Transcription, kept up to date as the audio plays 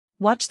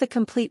Watch the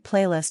complete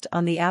playlist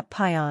on the app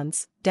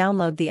Pions.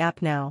 Download the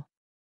app now.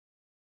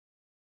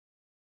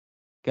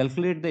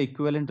 Calculate the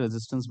equivalent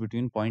resistance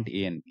between point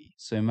A and B.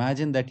 So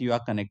imagine that you are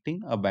connecting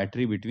a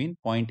battery between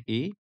point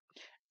A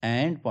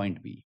and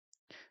point B.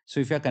 So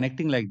if you are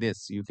connecting like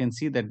this, you can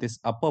see that this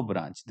upper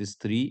branch, this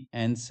 3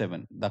 and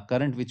 7, the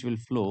current which will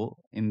flow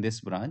in this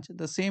branch,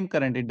 the same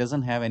current, it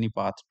doesn't have any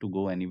path to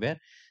go anywhere.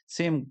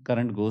 Same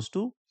current goes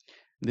to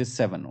this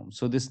 7 ohm.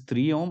 So this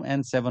 3 ohm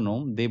and 7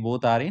 ohm, they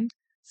both are in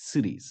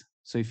series.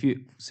 So if you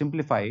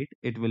simplify it,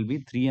 it will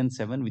be 3 and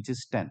 7, which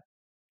is 10,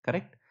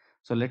 correct?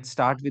 So let's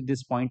start with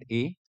this point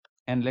A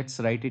and let's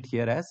write it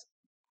here as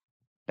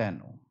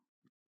 10 ohm,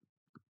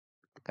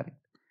 correct?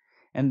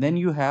 And then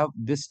you have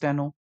this 10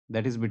 ohm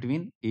that is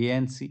between A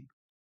and C,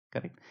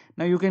 correct?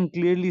 Now you can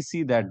clearly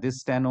see that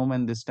this 10 ohm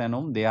and this 10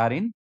 ohm, they are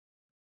in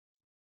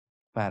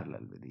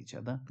parallel with each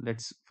other.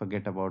 Let's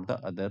forget about the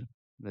other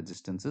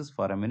resistances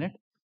for a minute.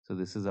 So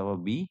this is our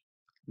B,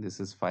 this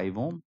is 5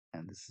 ohm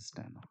and this is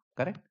 10 ohm,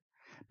 correct?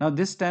 Now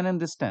this 10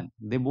 and this 10,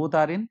 they both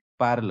are in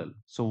parallel.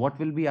 So what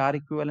will be our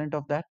equivalent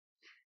of that?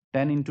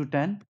 10 into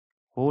 10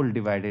 whole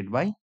divided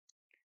by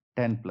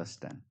 10 plus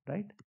 10,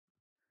 right?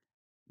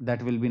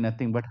 That will be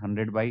nothing but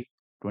 100 by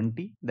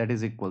 20, that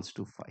is equals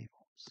to 5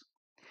 ohms.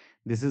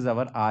 This is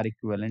our R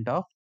equivalent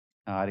of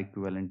R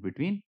equivalent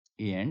between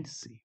A and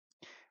C.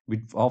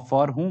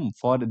 For whom?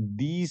 For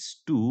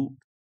these two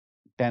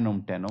 10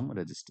 ohm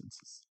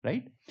resistances,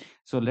 right?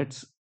 So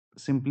let's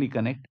simply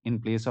connect in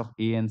place of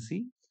A and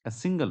C a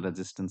single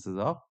resistance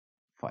of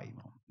 5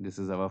 ohm. This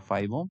is our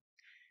 5 ohm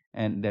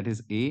and that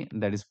is A,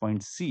 that is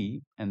point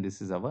C, and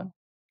this is our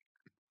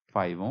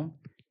 5 ohm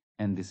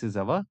and this is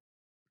our,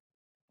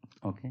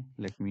 okay,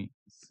 let me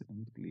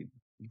simply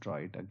draw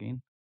it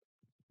again.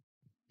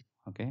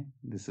 Okay,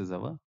 this is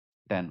our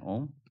 10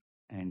 ohm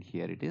and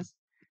here it is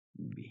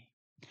B.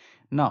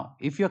 Now,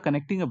 if you are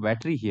connecting a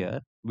battery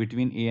here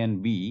between A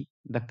and B,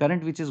 the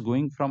current which is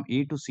going from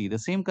A to C, the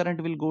same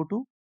current will go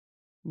to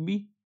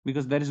B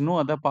because there is no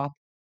other path.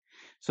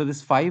 So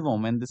this 5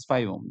 ohm and this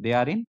 5 ohm, they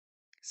are in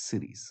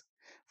series.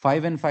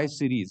 5 and 5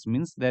 series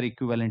means their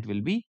equivalent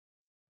will be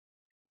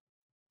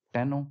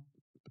 10 ohm,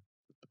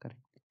 correct?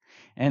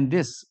 And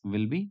this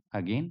will be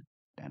again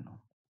 10 ohm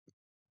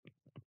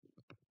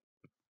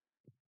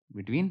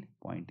between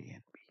point A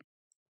and B.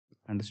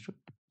 Understood?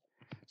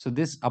 So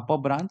this upper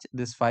branch,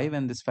 this 5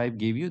 and this 5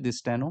 gave you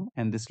this 10 ohm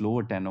and this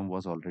lower 10 ohm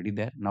was already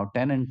there. Now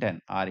 10 and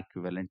 10 are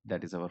equivalent.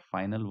 That is our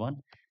final one.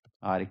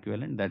 R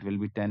equivalent, that will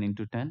be 10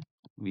 into 10.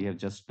 We have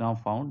just now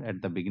found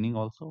at the beginning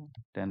also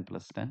 10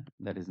 plus 10.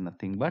 That is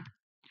nothing but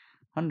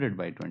 100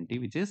 by 20,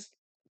 which is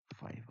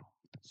 5 ohm.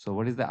 So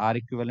what is the R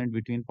equivalent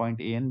between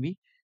point A and B?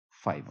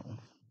 5 ohm.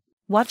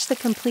 Watch the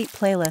complete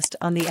playlist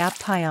on the app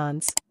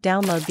Pions.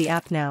 Download the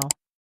app now.